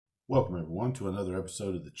Welcome, everyone, to another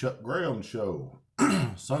episode of the Chuck Graham Show.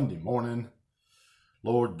 Sunday morning.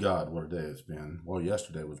 Lord God, what a day it's been. Well,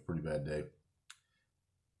 yesterday was a pretty bad day.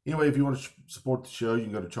 Anyway, if you want to support the show, you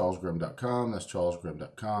can go to charlesgraham.com. That's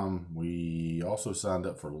charlesgraham.com. We also signed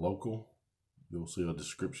up for Local. You'll see a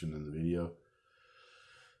description in the video.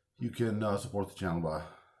 You can support the channel by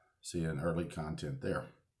seeing early content there.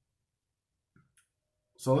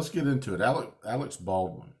 So let's get into it. Alex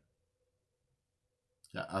Baldwin.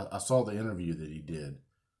 Yeah, I saw the interview that he did.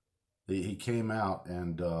 He came out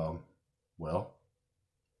and,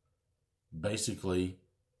 basically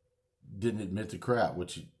didn't admit to crap,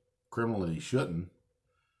 which criminally he shouldn't.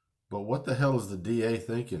 But what the hell is the DA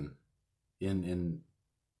thinking in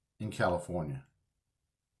California?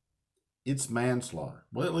 It's manslaughter.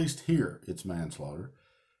 Well, at least here it's manslaughter.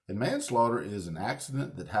 And manslaughter is an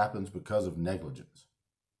accident that happens because of negligence.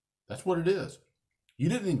 That's what it is. You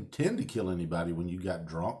didn't intend to kill anybody when you got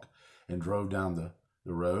drunk and drove down the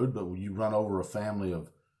road, but when you run over a family of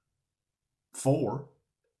 4,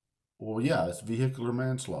 well, yeah, it's vehicular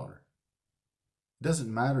manslaughter. It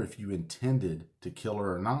doesn't matter if you intended to kill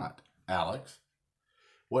her or not, Alex.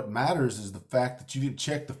 What matters is the fact that you didn't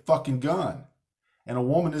check the fucking gun and a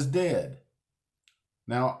woman is dead.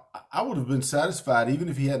 Now, I would have been satisfied even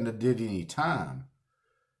if he hadn't did any time,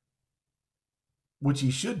 which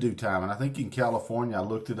he should do time. And I think in California, I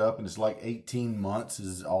looked it up, and it's like 18 months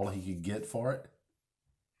is all he could get for it.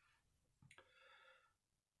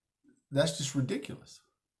 That's just ridiculous.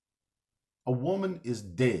 A woman is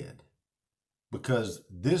dead because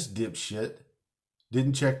this dipshit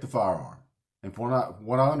didn't check the firearm. And from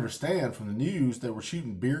what I understand from the news, they were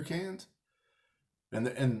shooting beer cans.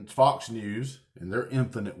 And Fox News, in their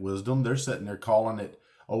infinite wisdom, they're sitting there calling it,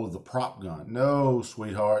 the prop gun. No,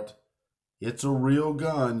 sweetheart. It's a real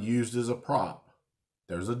gun used as a prop.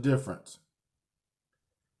 There's a difference.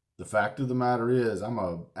 The fact of the matter is, I'm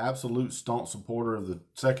an absolute staunch supporter of the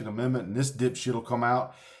Second Amendment, and this dipshit will come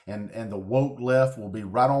out, and the woke left will be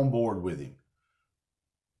right on board with him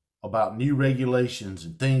about new regulations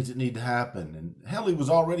and things that need to happen. And hell, he was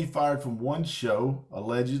already fired from one show,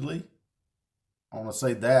 allegedly. I want to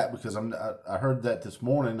say that because I heard that this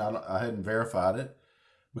morning. I hadn't verified it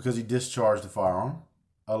because he discharged a firearm,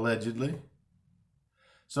 allegedly.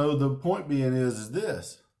 So the point being is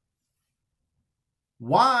this.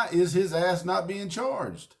 Why is his ass not being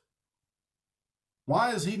charged?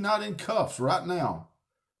 Why is he not in cuffs right now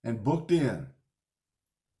and booked in?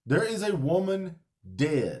 There is a woman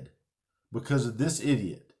dead because of this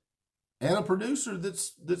idiot and a producer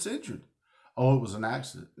that's injured. Oh, it was an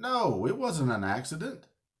accident. No, it wasn't an accident.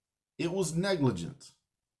 It was negligence.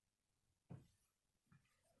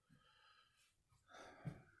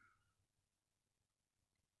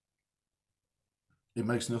 It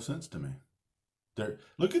makes no sense to me.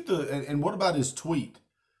 Look at and what about his tweet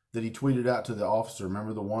that he tweeted out to the officer?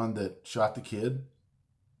 Remember the one that shot the kid?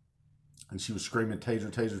 And she was screaming, taser,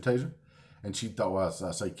 taser, taser. And she thought, well,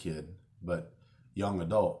 I say kid, but young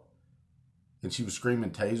adult. And she was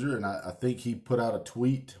screaming taser. And I think he put out a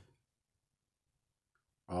tweet.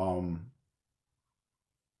 If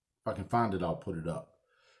I can find it, I'll put it up.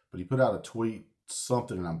 But he put out a tweet,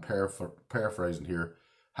 something, and I'm paraphrasing here.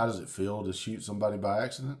 How does it feel to shoot somebody by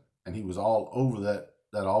accident? And he was all over that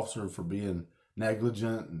officer for being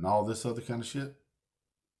negligent and all this other kind of shit.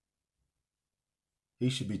 He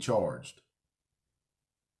should be charged.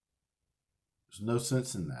 There's no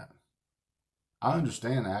sense in that. I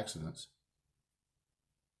understand accidents,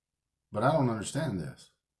 but I don't understand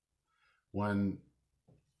this. When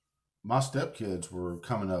my stepkids were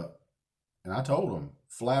coming up, and I told them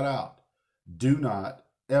flat out, do not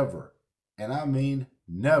ever, and I mean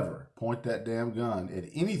never, point that damn gun at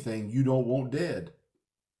anything you don't want dead.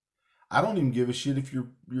 I don't even give a shit if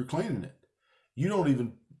you're cleaning it. You don't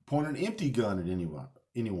even point an empty gun at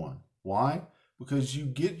anyone. Why? Because you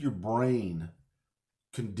get your brain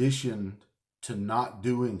conditioned to not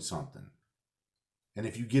doing something. And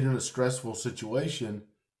if you get in a stressful situation,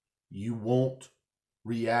 you won't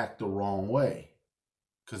react the wrong way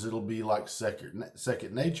because it'll be like second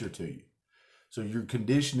nature to you. So you're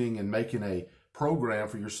conditioning and making a program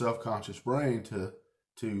for your self-conscious brain to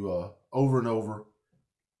over and over,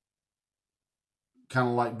 kind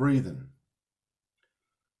of like breathing.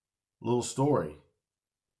 Little story.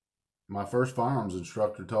 My first firearms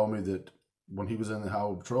instructor told me that when he was in the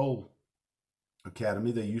Highway Patrol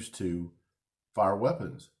Academy, they used to fire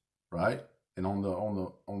weapons, right? And on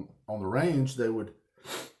the range, they would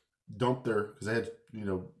dump because they had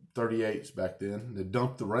 38s back then. They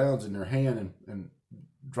dumped the rounds in their hand and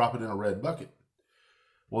drop it in a red bucket.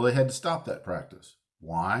 Well, they had to stop that practice.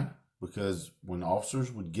 Why? because when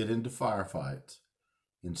officers would get into firefights,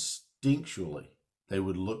 instinctually, they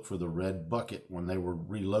would look for the red bucket when they were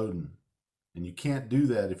reloading. And you can't do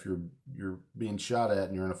that if you're being shot at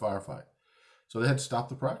and you're in a firefight. So they had to stop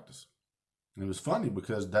the practice. And it was funny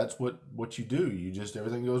because that's what you do. You just,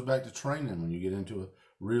 everything goes back to training when you get into a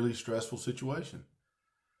really stressful situation.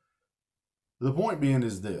 The point being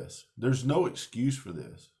is this: there's no excuse for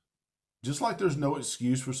this. Just like there's no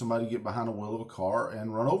excuse for somebody to get behind the wheel of a car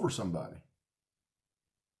and run over somebody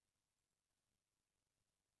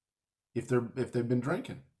if they've been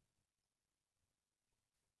drinking.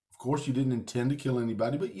 Of course, you didn't intend to kill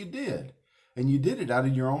anybody, but you did. And you did it out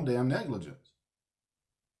of your own damn negligence.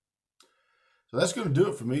 So that's going to do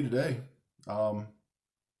it for me today. Like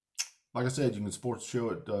I said, you can support the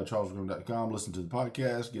show at charlesgraham.com, listen to the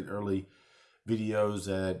podcast, get early videos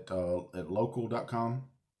at local.com.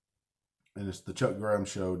 And it's the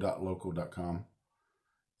chuckgrahamshow.local.com.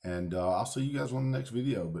 And I'll see you guys on the next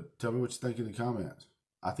video. But tell me what you think in the comments.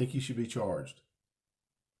 I think you should be charged.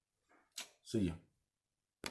 See you.